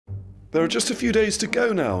There are just a few days to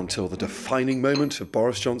go now until the defining moment of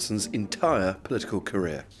Boris Johnson's entire political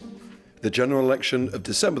career. The general election of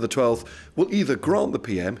December the 12th will either grant the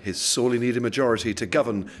PM his sorely needed majority to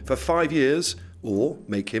govern for 5 years or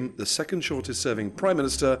make him the second shortest serving Prime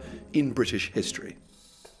Minister in British history.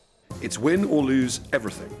 It's win or lose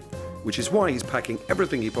everything, which is why he's packing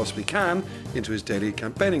everything he possibly can into his daily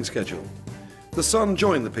campaigning schedule. The Sun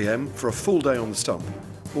joined the PM for a full day on the stump,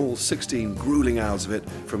 all 16 gruelling hours of it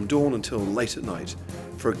from dawn until late at night,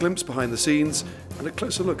 for a glimpse behind the scenes and a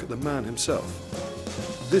closer look at the man himself.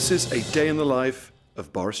 This is a day in the life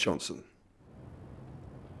of Boris Johnson.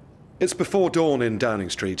 It's before dawn in Downing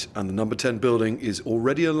Street and the number 10 building is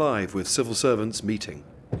already alive with civil servants meeting.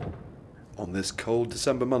 On this cold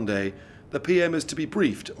December Monday, the PM is to be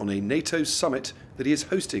briefed on a NATO summit that he is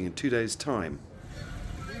hosting in 2 days' time.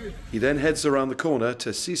 He then heads around the corner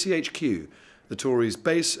to CCHQ, the Tories'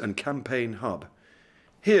 base and campaign hub.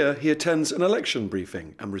 Here he attends an election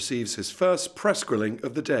briefing and receives his first press grilling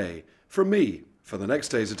of the day from me for the next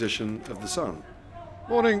day's edition of The Sun.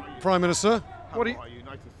 Morning, Prime Minister. What are you?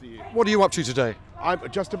 Nice to see you. What are you up to today? I'm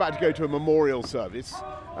just about to go to a memorial service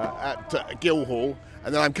at Guildhall,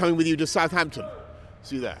 and then I'm coming with you to Southampton.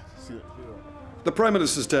 See you there. See you there. The Prime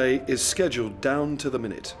Minister's day is scheduled down to the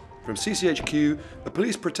minute. From CCHQ, a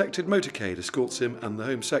police-protected motorcade escorts him and the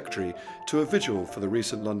Home Secretary to a vigil for the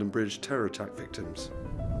recent London Bridge terror attack victims.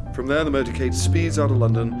 From there, the motorcade speeds out of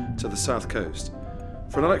London to the south coast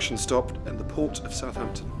for an election stop in the port of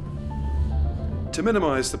Southampton. To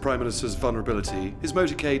minimise the Prime Minister's vulnerability, his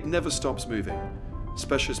motorcade never stops moving.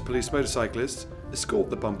 Specialist police motorcyclists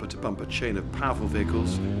escort the bumper-to-bumper chain of powerful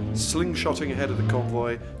vehicles, slingshotting ahead of the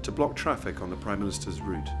convoy to block traffic on the Prime Minister's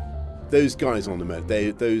route. Those guys on the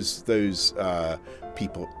motor, those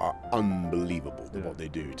people are unbelievable. What they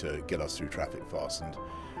do to get us through traffic fast, and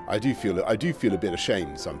I do feel a bit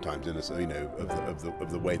ashamed sometimes,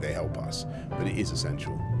 of the way they help us. But it is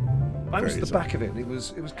essential. I was at the back of it. It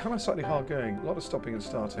was kind of slightly hard going. A lot of stopping and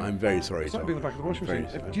starting. I'm very sorry. It's like being in the back of the washing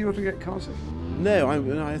machine. Do you ever get car sick? No, I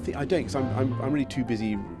don't, because I'm really too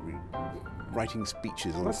busy writing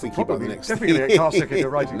speeches and thinking about the next thing. Definitely get car sick if you're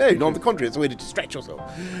writing speeches. No, on the contrary, it's a way to distract yourself.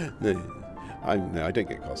 No, I don't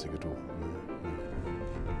get car sick at all.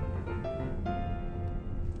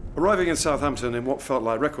 Arriving in Southampton in what felt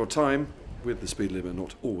like record time, with the speed limit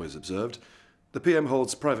not always observed, the PM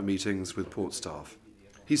holds private meetings with port staff.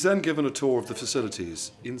 He's then given a tour of the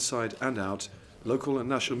facilities, inside and out, local and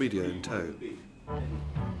national media in tow.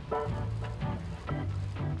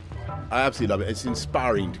 I absolutely love it. It's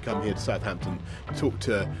inspiring to come here to Southampton, talk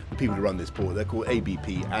to the people who run this port. They're called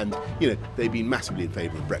ABP, and they've been massively in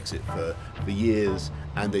favour of Brexit for years,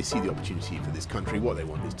 and they see the opportunity for this country. What they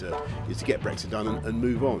want is to get Brexit done and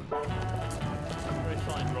move on.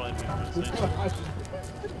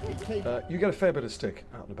 You get a fair bit of stick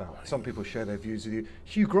out and about. Some people share their views with you.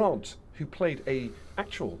 Hugh Grant, who played an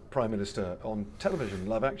actual Prime Minister on television,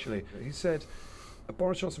 Love Actually, he said a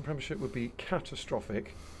Boris Johnson premiership would be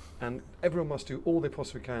catastrophic and everyone must do all they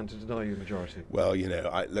possibly can to deny you the majority. Well,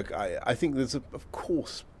 I think there's, of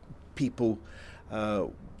course, people,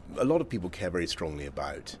 a lot of people care very strongly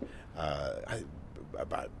about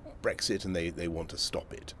Brexit, and they want to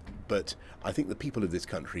stop it. But I think the people of this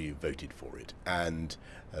country voted for it, and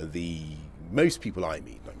most people I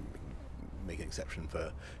meet, make an exception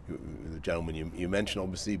for the gentleman you mentioned,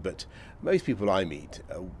 obviously, but most people I meet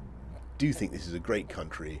do think this is a great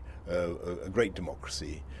country, a great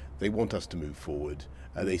democracy. They want us to move forward.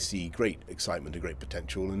 They see great excitement and great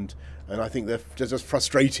potential, and I think they're just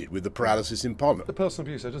frustrated with the paralysis in Parliament. The personal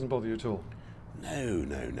view, so it doesn't bother you at all? No.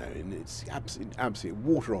 And it's absolutely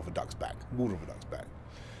water off a duck's back. Water off a duck's back.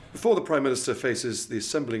 Before the Prime Minister faces the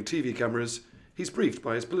assembling TV cameras, he's briefed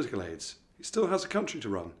by his political aides. He still has a country to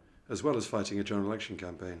run, as well as fighting a general election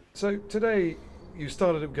campaign. So today, you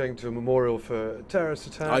started going to a memorial for a terrorist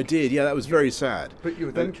attack. I did, yeah, that was very sad. But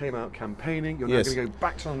you then came out campaigning. You're now going to go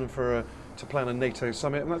back to London to plan a NATO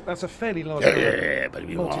summit, and that's a fairly large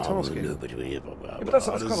multitasking. But that's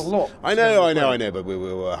quite a lot. I know, but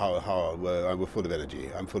we're full of energy.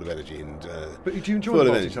 I'm full of energy, and but do you enjoy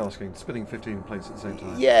multitasking, spinning 15 plates at the same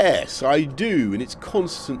time? Yes, I do, and it's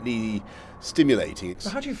constantly stimulating. So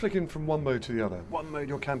how do you flick in from one mode to the other? One mode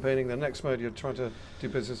you're campaigning, the next mode you're trying to do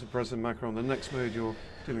business with President Macron, the next mode you're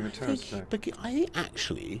dealing with terrorist attack. But I think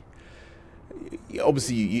actually,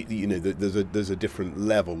 obviously, there's a different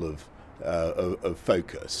level of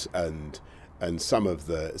focus, and some of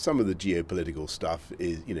the geopolitical stuff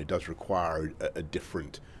does require a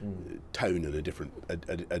different tone and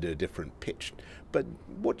a different pitch. But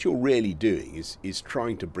what you're really doing is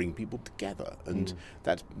trying to bring people together, and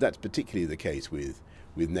that's particularly the case with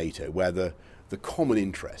with NATO, where the common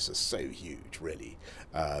interests are so huge, really,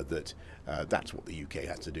 that that's what the UK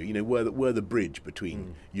has to do. You know, we're the bridge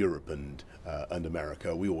between Europe and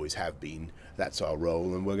America. We always have been. That's our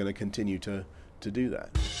role, and we're going to continue to do that.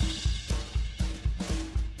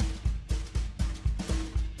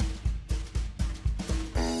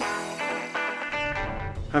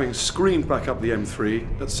 Having screamed back up the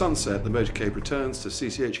M3, at sunset the motorcade returns to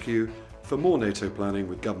CCHQ for more NATO planning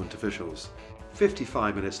with government officials.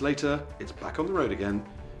 55 minutes later, it's back on the road again,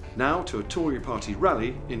 now to a Tory party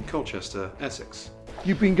rally in Colchester, Essex.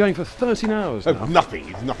 You've been going for 13 hours now. Oh, nothing.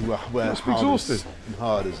 It's nothing. We're must be exhausted.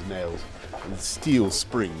 Hard as nails. And steel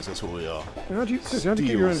springs, that's what we are. How do you keep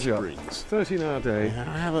your energy up? 13-hour day.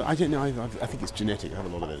 I don't know. I think it's genetic. I have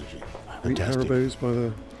a lot of energy. Eat Haribos by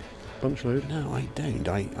the bunch load? No, I don't.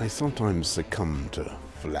 I sometimes succumb to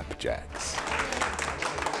flapjacks.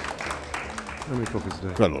 How many coffees a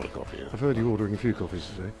day? Quite a lot of coffee, yeah. I've heard you ordering a few coffees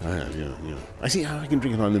today. I have, yeah. I see how I can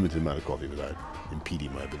drink an unlimited amount of coffee without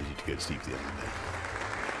impeding my ability to go to sleep at the end of the day.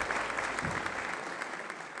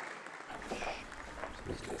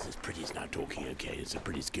 This Pretty's now talking okay. It's a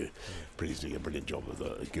Pretty's good. Pretty's doing a brilliant job of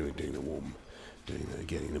doing the warm,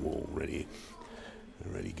 getting them all ready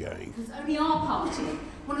going. It's only our party,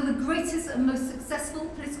 one of the greatest and most successful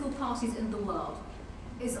political parties in the world,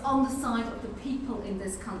 is on the side of the people in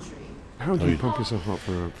this country. How do you pump yourself up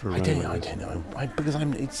for a rally? I don't know. Because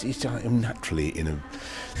I'm naturally in a.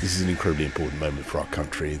 This is an incredibly important moment for our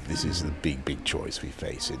country. This is the big choice we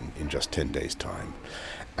face in just 10 days' time,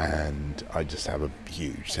 and I just have a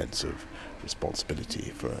huge sense of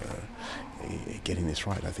responsibility for getting this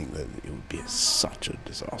right. I think that it would be such a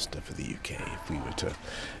disaster for the UK if we were to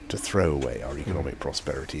throw away our economic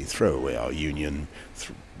prosperity, throw away our union,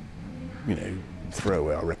 throw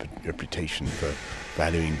away our reputation for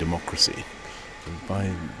valuing democracy by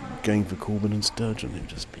going for Corbyn and Sturgeon. It would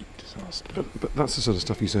just be a disaster. But that's the sort of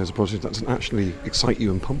stuff you say as a politician that doesn't actually excite you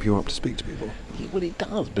and pump you up to speak to people. Yeah, well, it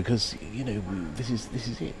does, because this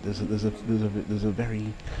is it. There's a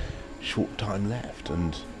very short time left,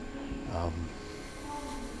 and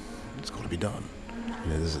it's got to be done.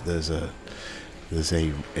 There's a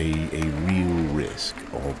real risk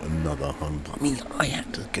of another hung. I mean, I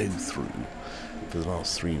had to go through for the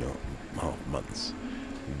last 3.5 months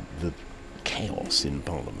the chaos in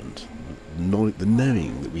Parliament, the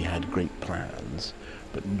knowing that we had great plans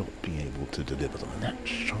but not being able to deliver them, and that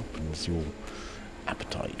sharpens your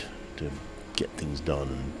appetite to get things done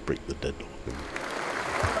and break the deadlock. Thank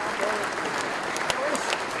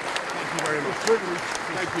you very much.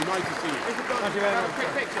 Thank you. Nice to see you. Thank you very much.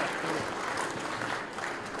 Quick picture.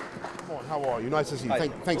 Come on, how are you? Nice to see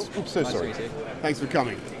you. Thanks. Oops, so sorry. Thanks for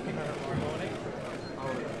coming.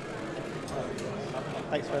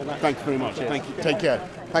 Thanks very much. Thanks very much. Thank you. Take care.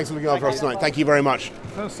 Thanks for looking after us tonight. Thank you very much.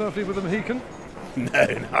 First selfie with a Mohican? No,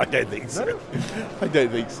 I don't think so. No? I don't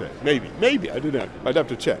think so. Maybe. I don't know. I'd have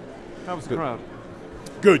to check. How was the crowd?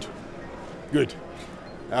 Good.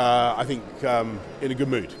 I think in a good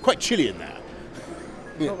mood. Quite chilly in there.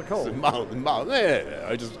 Not the cold. So mild. Yeah.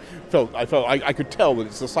 I could tell that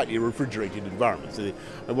it's a slightly refrigerated environment. So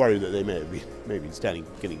I worry that they may have been standing,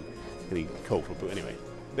 getting cold for a bit. Anyway,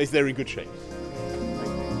 they're in good shape.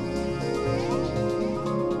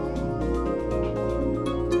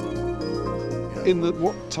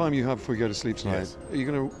 What time you have before you go to sleep tonight? Yes. Are you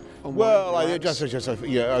going to? Well, just a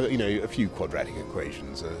few quadratic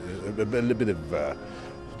equations, a bit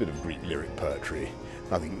of Greek lyric poetry,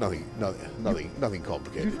 nothing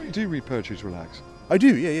complicated. You do read poetry to relax? I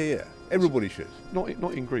do, yeah. Everybody should. Not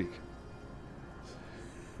in Greek.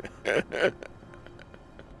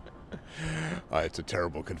 It's a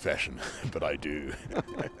terrible confession, but I do.